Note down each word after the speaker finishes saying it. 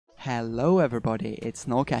Hello everybody, it's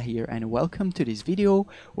Noka here and welcome to this video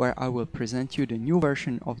where I will present you the new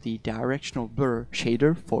version of the directional blur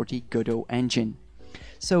shader for the Godot engine.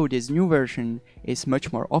 So this new version is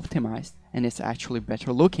much more optimized and it's actually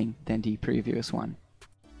better looking than the previous one.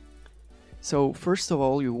 So first of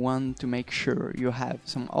all, you want to make sure you have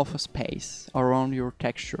some alpha space around your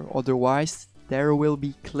texture, otherwise there will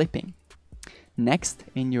be clipping. Next,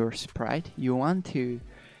 in your sprite, you want to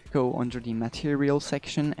go under the material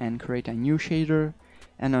section and create a new shader,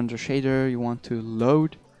 and under shader you want to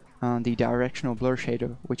load the directional blur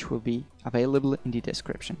shader, which will be available in the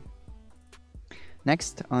description.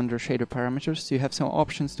 Next, under shader parameters you have some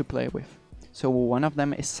options to play with. So one of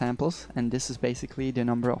them is samples, and this is basically the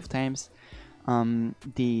number of times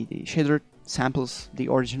the shader samples the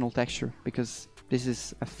original texture, because this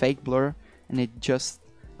is a fake blur and it just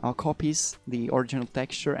copies the original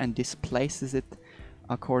texture and displaces it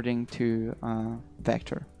according to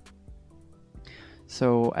vector.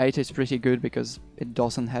 So 8 is pretty good because it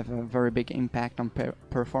doesn't have a very big impact on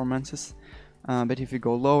performances, but if you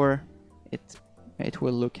go lower it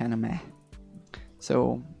will look kinda meh.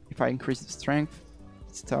 So if I increase the strength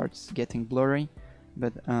it starts getting blurry,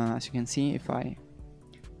 but as you can see, if I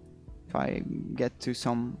get to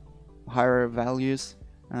some higher values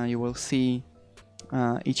you will see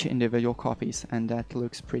each individual copies, and that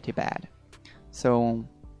looks pretty bad. So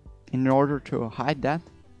in order to hide that,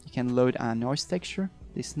 you can load a noise texture.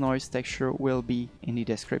 This noise texture will be in the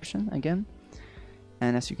description again,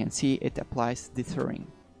 and as you can see it applies dithering,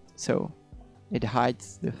 so it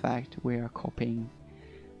hides the fact we are copying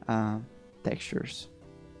textures.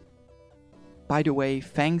 By the way,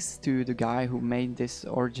 thanks to the guy who made this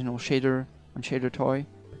original shader on Shader Toy,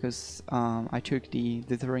 because I took the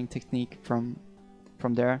dithering technique from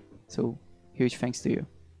there, so huge thanks to you.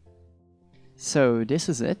 So this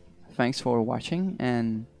is it. Thanks for watching,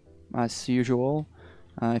 and as usual,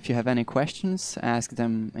 if you have any questions, ask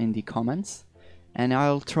them in the comments, and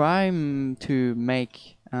I'll try to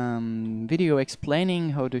make video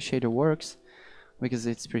explaining how the shader works, because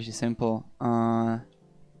it's pretty simple. I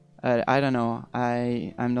don't know,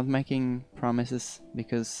 I'm not making promises,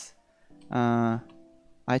 because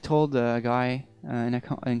I told the guy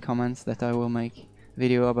in comments that I will make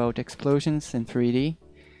video about explosions in 3D,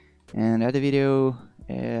 and that video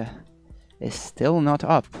is still not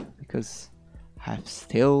up because I've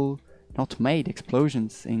still not made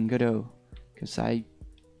explosions in Godot, because I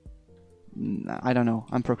don't know,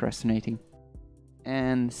 I'm procrastinating.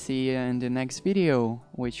 And see you in the next video,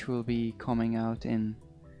 which will be coming out in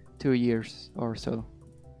 2 years or so.